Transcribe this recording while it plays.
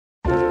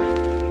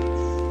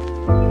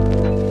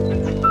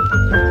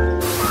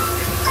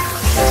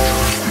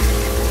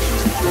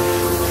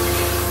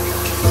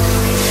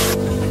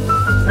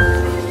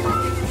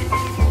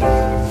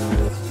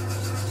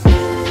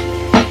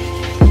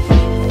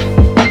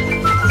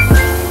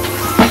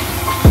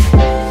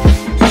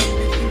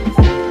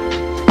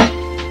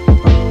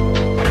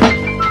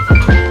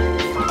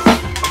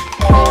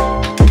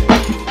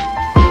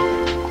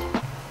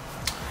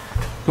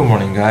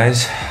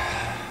guys.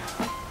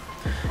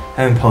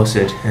 Haven't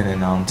posted in a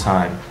long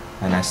time,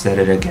 and I said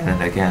it again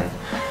and again.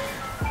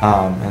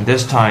 And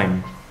this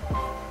time,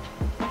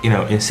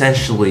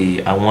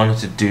 essentially I wanted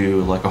to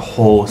do like a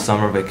whole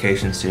summer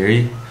vacation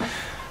series,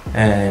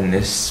 and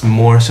it's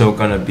more so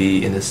gonna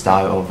be in the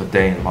style of a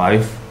day in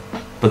life.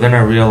 But then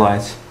I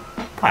realized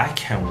I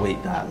can't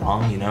wait that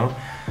long,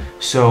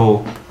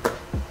 So,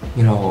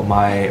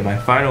 my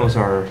finals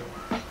are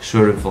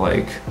sort of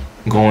like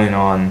going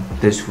on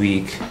this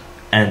week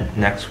and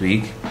next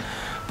week,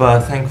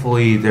 but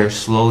thankfully they're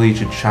slowly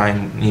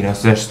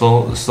they're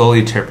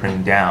slowly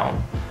tapering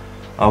down.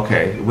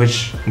 Okay,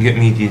 which give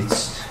me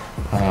these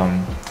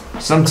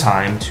some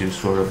time to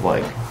sort of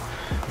like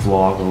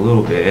vlog a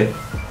little bit.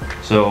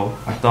 So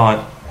I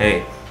thought,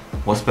 hey,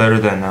 what's better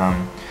than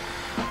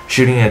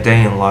shooting a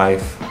day in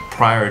life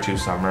prior to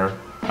summer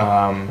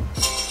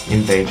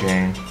in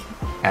Beijing.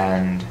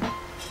 And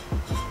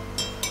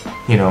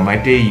my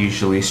day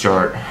usually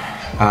start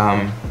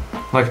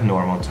like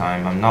normal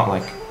time. I'm not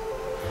like,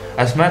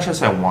 as much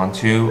as I want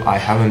to, I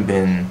haven't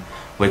been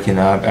waking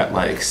up at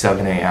like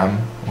 7 a.m.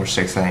 or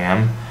 6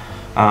 a.m.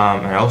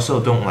 And I also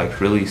don't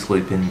like really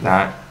sleeping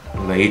that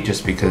late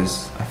just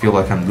because I feel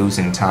like I'm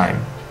losing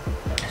time.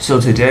 So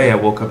today I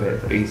woke up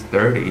at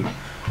 8:30,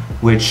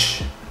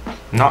 which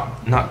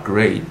not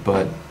great,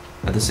 but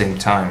at the same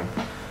time,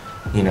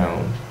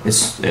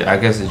 I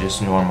guess it's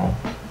just normal.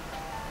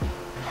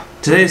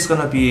 Today is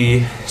gonna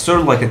be sort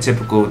of like a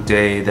typical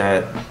day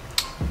that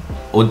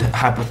would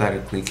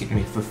hypothetically keep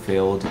me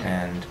fulfilled,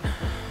 and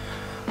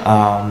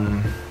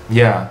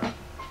yeah,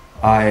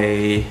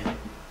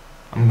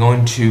 I'm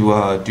going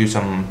to do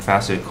some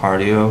fasted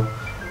cardio.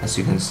 As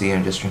you can see,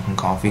 I'm just drinking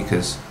coffee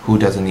because who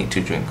doesn't need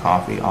to drink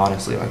coffee,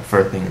 honestly, like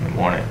first thing in the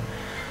morning.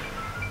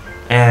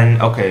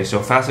 And okay,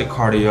 so fasted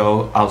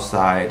cardio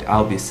outside,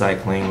 I'll be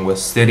cycling with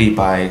city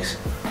bikes,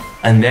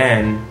 and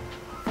then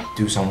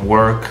do some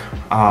work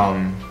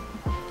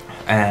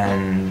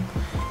and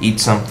eat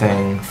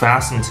something,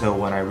 fast until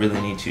when I really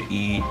need to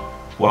eat.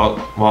 While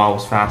I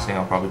was fasting,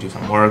 I'll probably do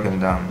some work,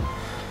 and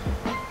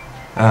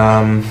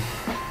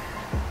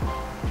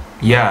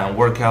yeah, and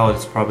workout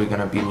is probably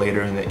gonna be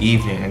later in the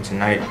evening. And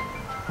tonight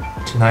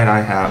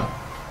I have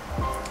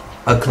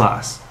a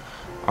class,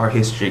 art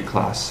history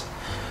class.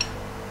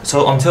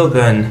 So until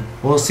then,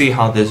 we'll see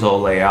how this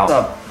all lay out.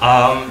 What's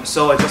up?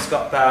 So I just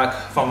got back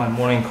from my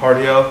morning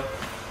cardio.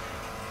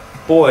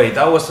 Boy,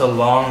 that was a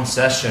long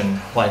session,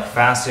 like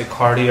fasted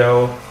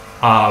cardio.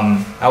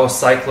 I was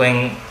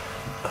cycling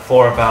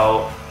for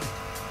about,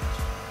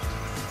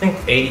 I think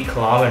 80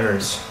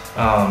 kilometers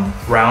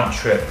round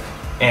trip,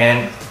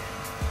 and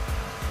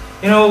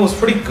it was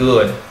pretty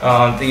good.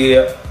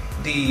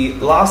 The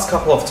last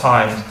couple of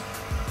times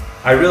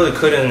I really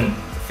couldn't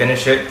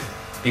finish it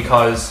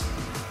because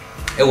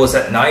it was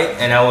at night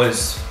and I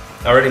was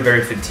already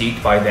very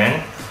fatigued by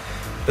then.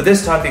 But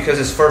this time, because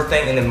it's first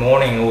thing in the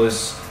morning, it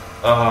was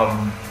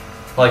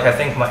like I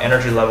think my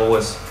energy level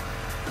was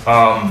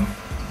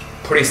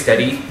pretty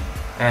steady,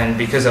 and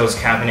because I was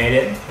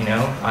caffeinated,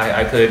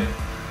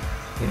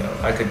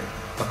 I could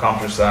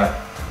accomplish that.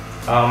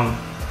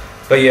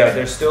 But yeah,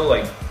 there's still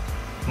like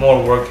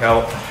more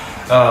workout.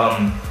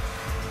 I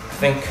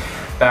think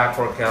back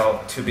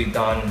workout to be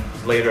done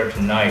later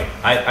tonight.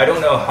 I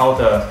don't know how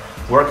the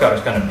workout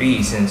is gonna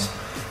be, since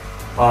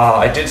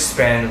I did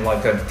spend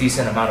like a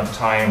decent amount of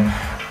time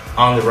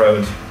on the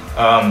road.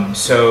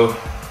 So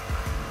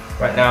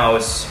right now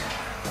it's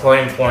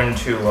quite important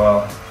to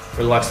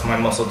relax my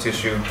muscle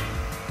tissue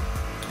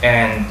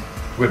and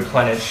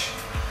replenish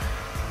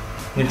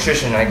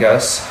nutrition, I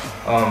guess.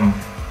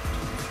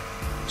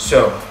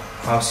 So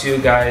I'll see you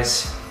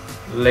guys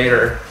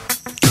later.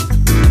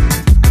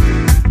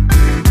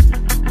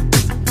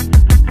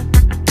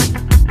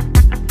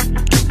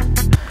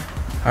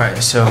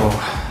 Alright, so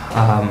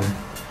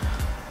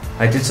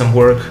I did some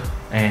work,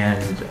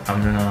 and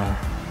I'm gonna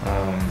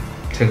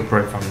take a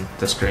break from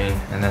the screen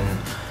and then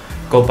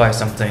go buy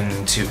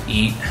something to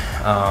eat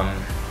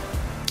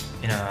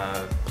in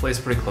a place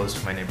pretty close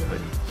to my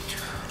neighborhood.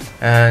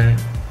 And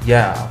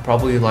yeah, I'll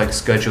probably like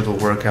schedule the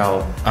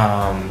workout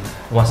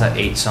once I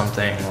ate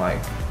something,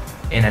 like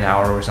in an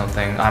hour or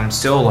something. I'm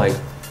still like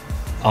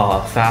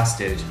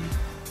fasted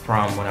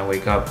from when I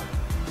wake up,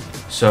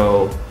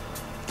 so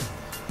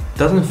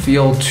doesn't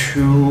feel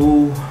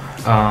too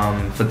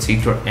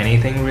fatigued or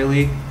anything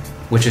really,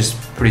 which is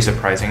pretty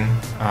surprising.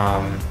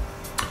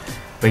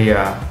 But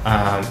yeah,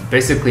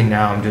 basically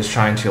now I'm just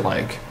trying to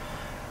like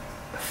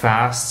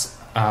fast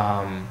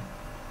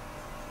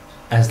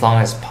as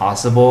long as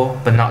possible,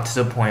 but not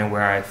to the point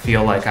where I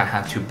feel like I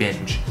have to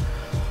binge.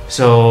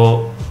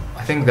 So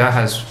I think that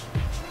has,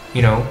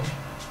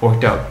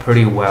 worked out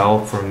pretty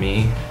well for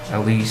me,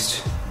 at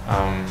least.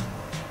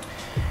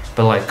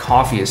 But like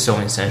coffee is so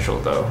essential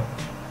though.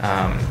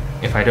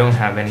 If I don't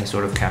have any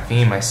sort of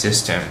caffeine in my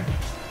system,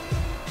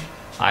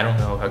 I don't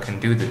know if I can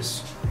do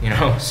this,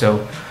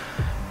 So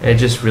it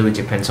just really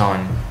depends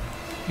on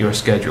your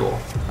schedule,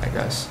 I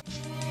guess.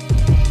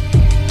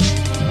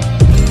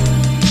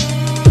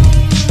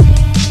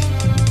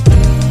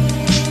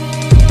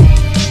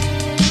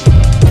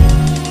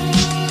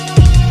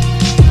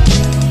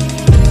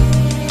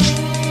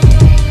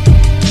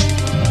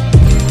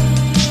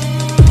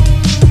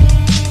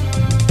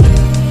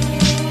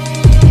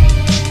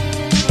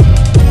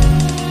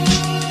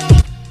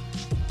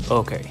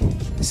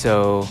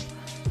 So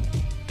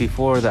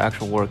before the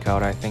actual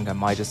workout, I think I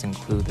might just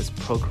include this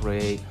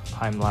Procreate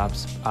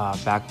time-lapse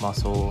back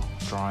muscle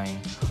drawing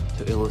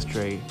to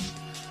illustrate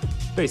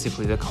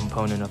basically the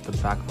component of the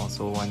back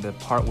muscle, and the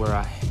part where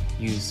I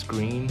use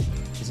green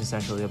is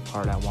essentially the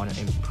part I want to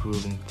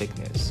improve in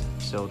thickness.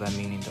 So that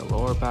meaning the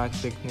lower back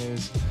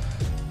thickness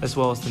as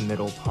well as the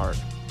middle part,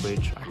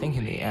 which I think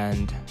in the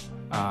end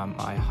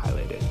I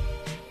highlighted.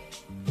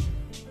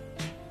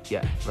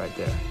 Yeah, right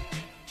there.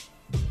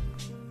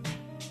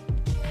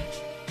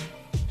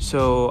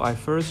 So I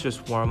first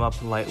just warm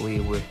up lightly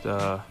with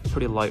a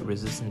pretty light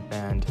resistance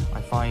band. I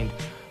find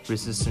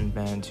resistance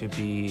band to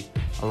be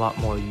a lot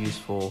more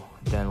useful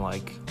than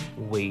like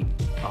weight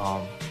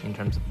in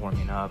terms of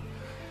warming up.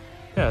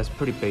 Yeah, it's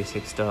pretty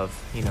basic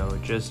stuff, you know,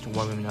 just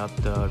warming up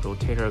the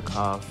rotator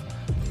cuff,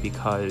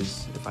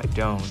 because if I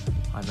don't,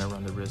 I may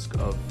run the risk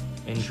of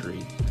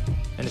injury.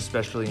 And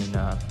especially in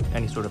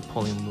any sort of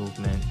pulling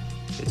movement,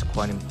 it's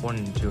quite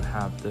important to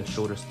have the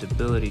shoulder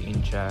stability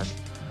in check.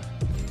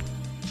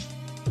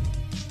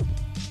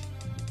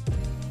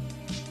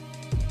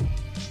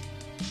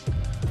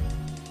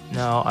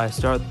 Now I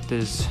start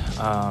this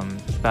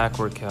back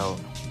workout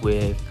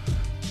with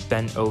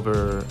bent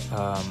over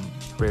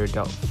rear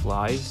delt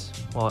flies.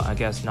 Well, I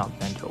guess not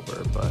bent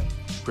over, but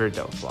rear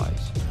delt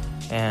flies.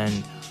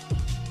 And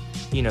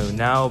you know,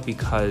 now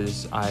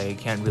because I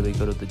can't really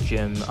go to the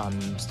gym,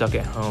 I'm stuck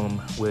at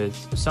home with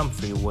some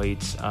free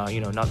weights,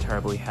 you know, not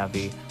terribly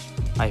heavy.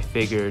 I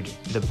figured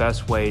the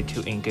best way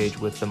to engage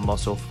with the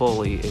muscle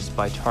fully is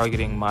by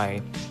targeting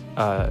my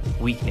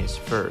weakness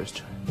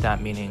first,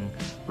 that meaning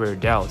rear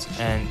delts.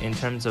 And in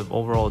terms of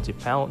overall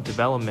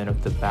development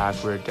of the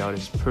back, rear delt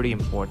is pretty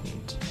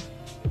important.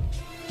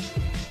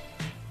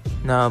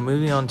 Now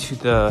moving on to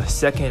the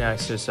second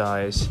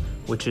exercise,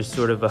 which is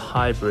sort of a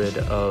hybrid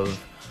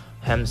of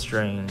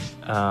hamstring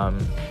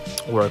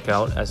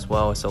workout as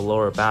well as a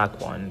lower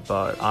back one,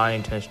 but I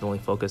intentionally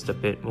focused a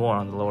bit more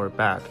on the lower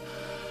back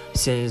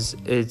since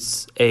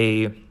it's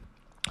a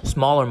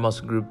smaller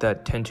muscle group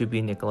that tend to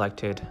be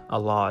neglected a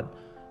lot.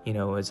 You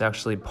know, it's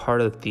actually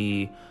part of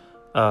the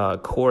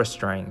core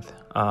strength,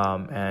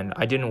 and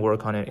I didn't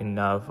work on it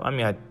enough. I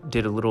mean, I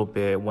did a little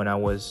bit when I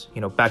was,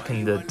 you know, back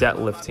in the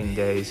deadlifting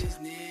days,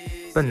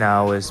 but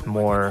now it's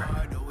more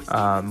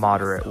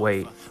moderate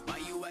weight.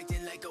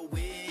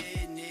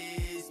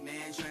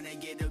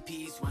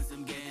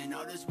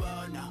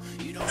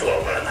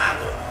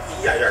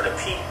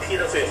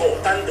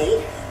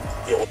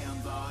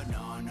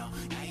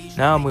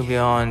 Now moving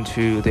on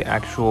to the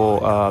actual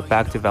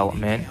back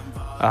development.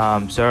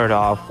 Started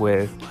off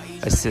with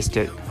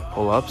assisted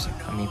pull-ups.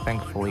 I mean,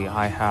 thankfully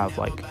I have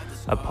like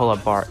a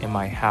pull-up bar in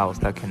my house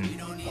that can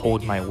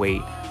hold my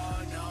weight.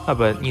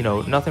 But you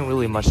know, nothing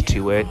really much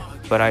to it.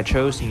 But I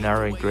chose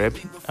narrow grip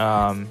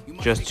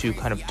just to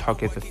kind of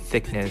target the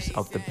thickness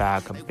of the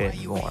back a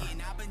bit more.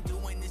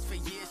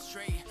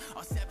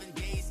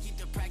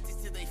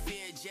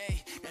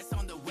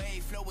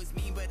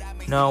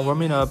 Now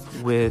warming up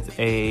with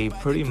a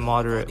pretty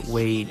moderate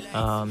weight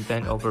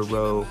bent over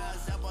row.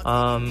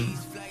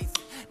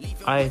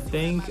 I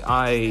think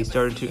I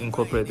started to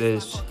incorporate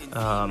this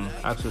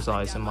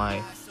exercise in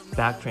my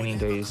back training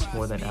days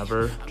more than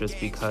ever, just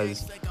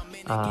because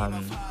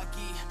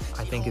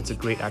I think it's a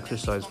great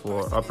exercise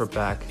for upper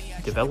back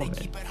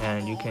development,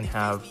 and you can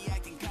have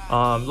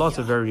lots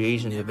of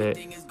variations of it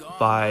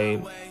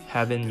by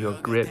having your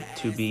grip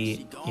to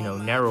be, you know,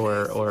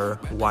 narrower or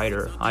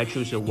wider. I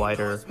choose a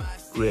wider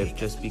grip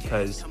just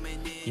because,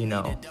 you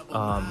know,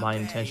 my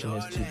intention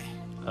is to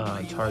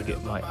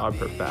target my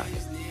upper back.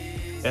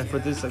 And for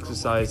this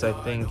exercise, I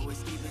think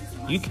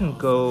you can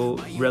go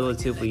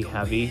relatively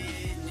heavy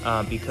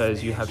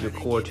because you have your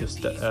core to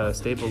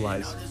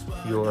stabilize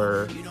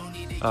your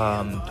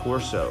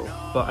torso,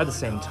 but at the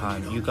same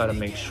time you got to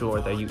make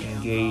sure that you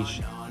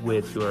engage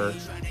with your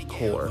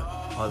core,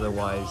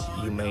 otherwise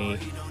you may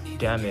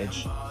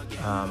damage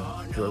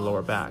your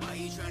lower back,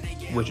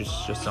 which is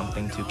just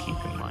something to keep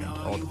in mind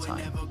all the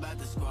time.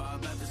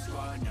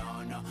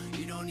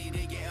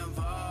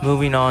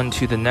 Moving on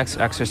to the next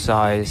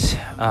exercise.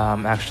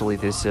 Actually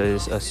this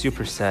is a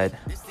superset.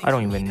 I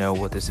don't even know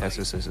what this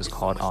exercise is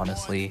called,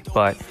 honestly,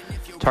 but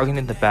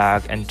targeting the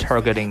back and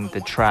targeting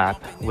the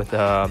trap with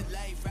a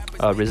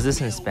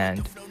resistance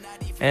band.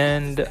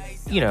 And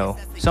you know,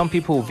 some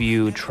people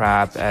view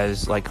trap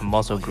as like a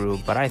muscle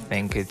group, but I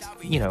think it's,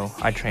 you know,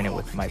 I train it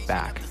with my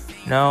back.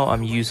 Now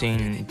I'm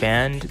using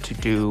band to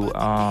do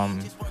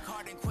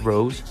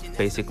rows,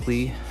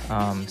 basically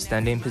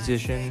standing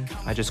position.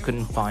 I just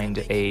couldn't find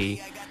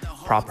a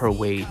proper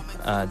weight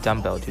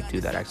dumbbell to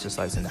do that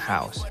exercise in the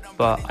house,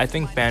 but I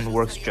think band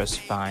works just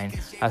fine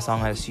as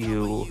long as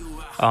you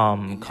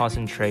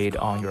concentrate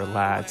on your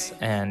lats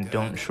and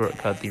don't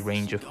shortcut the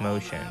range of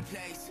motion.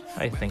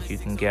 I think you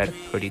can get a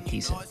pretty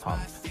decent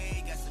pump.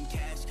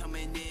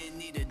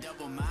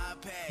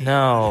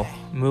 Now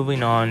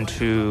moving on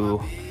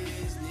to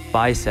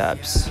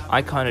biceps.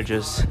 I kind of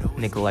just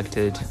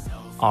neglected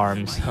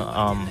arms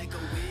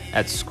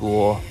at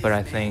school, but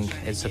I think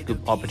it's a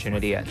good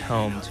opportunity at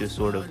home to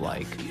sort of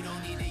like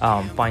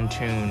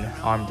fine-tune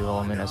arm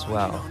development as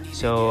well.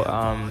 So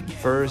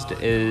first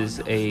is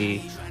a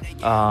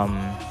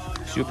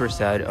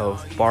superset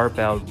of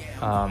barbell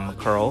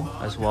curl,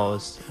 as well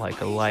as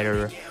like a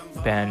lighter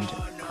band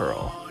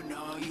curl.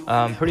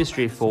 Pretty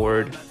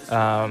straightforward.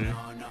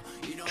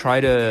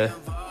 Try to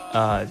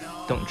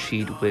don't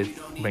cheat with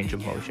range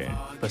of motion,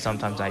 but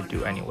sometimes I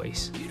do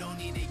anyways.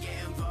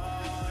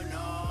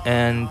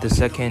 And the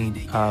second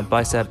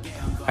bicep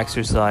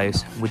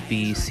exercise would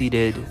be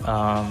seated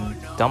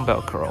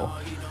dumbbell curl.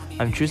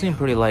 I'm choosing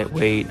pretty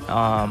lightweight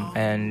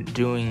and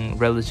doing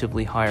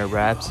relatively higher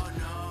reps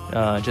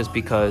just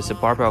because the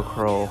barbell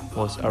curl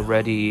was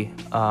already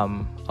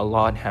a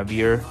lot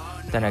heavier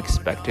than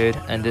expected,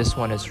 and this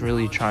one is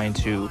really trying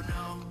to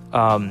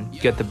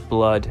get the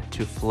blood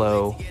to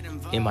flow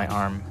in my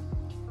arm.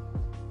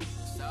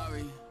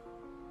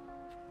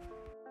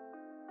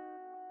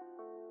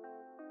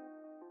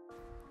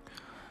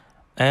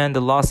 And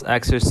the last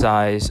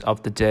exercise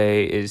of the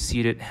day is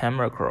seated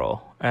hammer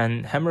curl.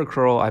 And hammer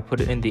curl, I put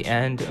it in the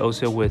end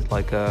also with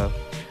like a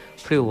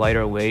pretty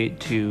lighter weight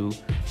to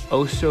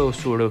also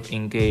sort of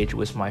engage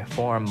with my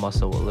forearm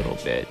muscle a little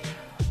bit.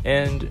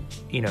 And,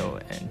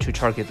 and to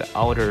target the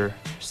outer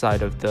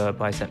side of the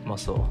bicep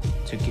muscle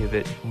to give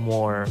it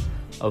more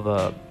of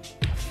a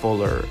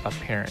fuller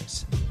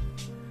appearance.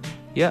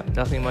 Yeah,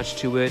 nothing much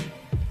to it.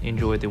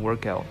 Enjoy the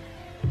workout.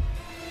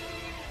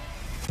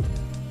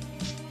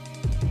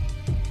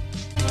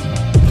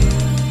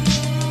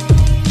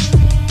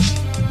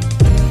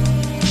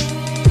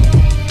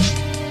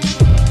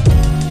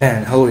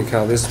 Man, holy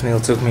cow, this meal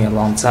took me a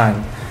long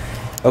time.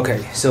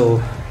 Okay,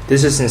 so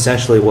this is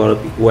essentially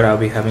what I'll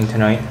be having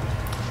tonight.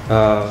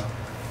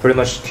 Pretty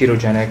much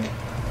ketogenic.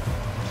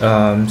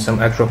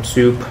 Some egg drop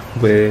soup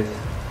with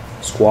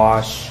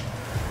squash,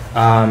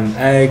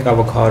 egg,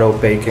 avocado,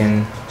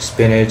 bacon,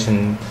 spinach,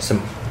 and some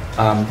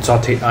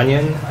sauteed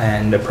onion,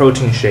 and a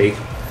protein shake,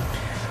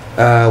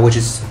 which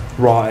is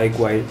raw egg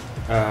white,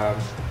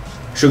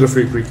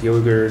 sugar-free Greek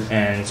yogurt,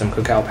 and some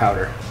cacao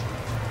powder.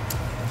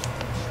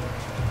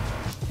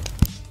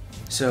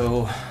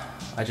 So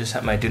I just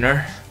had my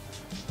dinner.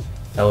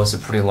 That was a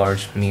pretty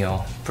large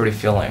meal, pretty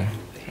filling,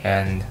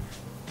 and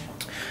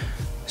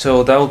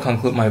so that will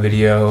conclude my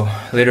video.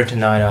 Later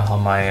tonight I'll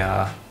have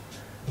my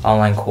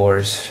online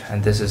course,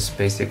 and this is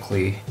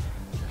basically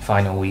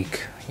final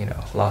week,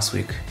 last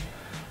week,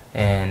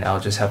 and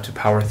I'll just have to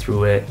power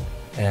through it,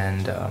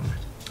 and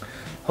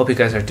hope you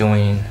guys are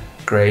doing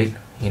great.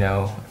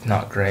 If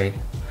not great,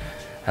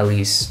 at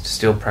least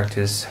still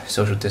practice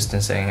social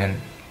distancing and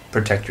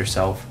protect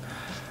yourself.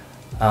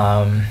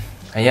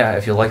 And yeah,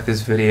 if you like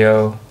this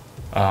video,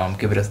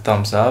 give it a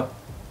thumbs up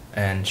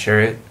and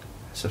share it.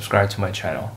 Subscribe to my channel.